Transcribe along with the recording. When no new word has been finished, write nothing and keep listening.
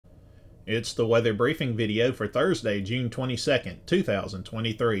It's the weather briefing video for Thursday, June 22nd,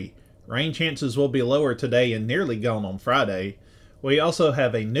 2023. Rain chances will be lower today and nearly gone on Friday. We also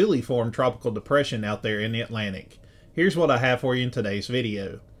have a newly formed tropical depression out there in the Atlantic. Here's what I have for you in today's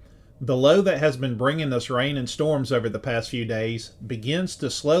video. The low that has been bringing us rain and storms over the past few days begins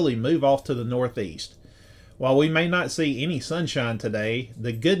to slowly move off to the northeast. While we may not see any sunshine today,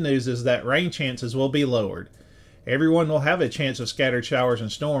 the good news is that rain chances will be lowered. Everyone will have a chance of scattered showers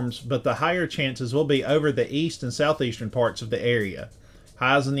and storms, but the higher chances will be over the east and southeastern parts of the area.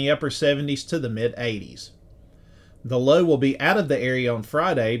 Highs in the upper 70s to the mid 80s. The low will be out of the area on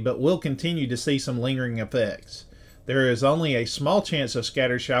Friday, but we'll continue to see some lingering effects. There is only a small chance of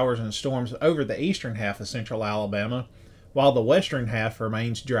scattered showers and storms over the eastern half of central Alabama, while the western half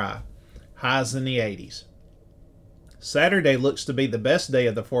remains dry. Highs in the 80s. Saturday looks to be the best day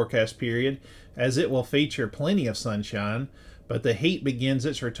of the forecast period, as it will feature plenty of sunshine, but the heat begins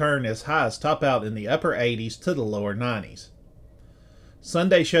its return as highs top out in the upper 80s to the lower 90s.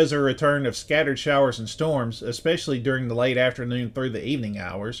 Sunday shows a return of scattered showers and storms, especially during the late afternoon through the evening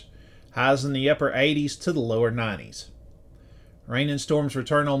hours. Highs in the upper 80s to the lower 90s. Rain and storms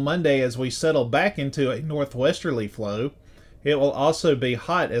return on Monday as we settle back into a northwesterly flow. It will also be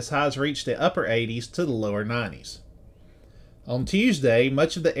hot as highs reach the upper 80s to the lower 90s. On Tuesday,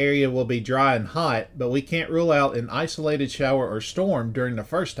 much of the area will be dry and hot, but we can't rule out an isolated shower or storm during the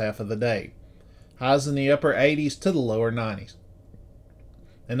first half of the day. Highs in the upper 80s to the lower 90s.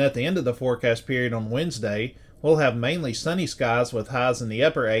 And at the end of the forecast period on Wednesday, we'll have mainly sunny skies with highs in the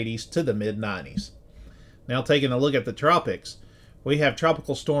upper 80s to the mid 90s. Now taking a look at the tropics, we have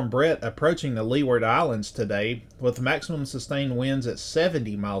Tropical Storm Bret approaching the Leeward Islands today with maximum sustained winds at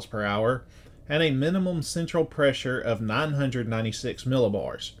 70 miles per hour and a minimum central pressure of 996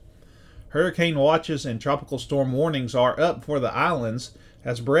 millibars. Hurricane watches and tropical storm warnings are up for the islands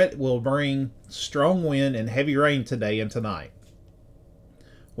as Bret will bring strong wind and heavy rain today and tonight.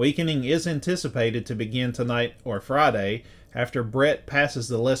 Weakening is anticipated to begin tonight or Friday after Bret passes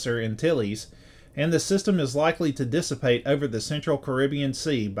the Lesser Antilles, and the system is likely to dissipate over the central Caribbean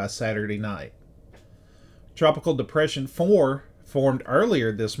Sea by Saturday night. Tropical Depression 4 formed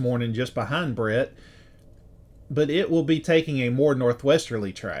earlier this morning just behind Bret, but it will be taking a more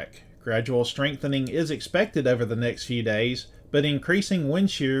northwesterly track. Gradual strengthening is expected over the next few days, but increasing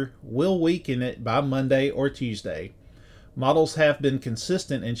wind shear will weaken it by Monday or Tuesday. Models have been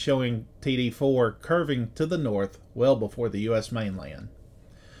consistent in showing TD4 curving to the north well before the U.S. mainland.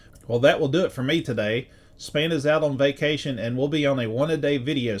 Well, that will do it for me today. Span is out on vacation and will be on a one-a-day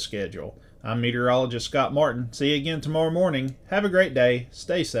video schedule. I'm meteorologist Scott Martin. See you again tomorrow morning. Have a great day,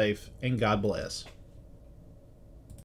 stay safe, and God bless.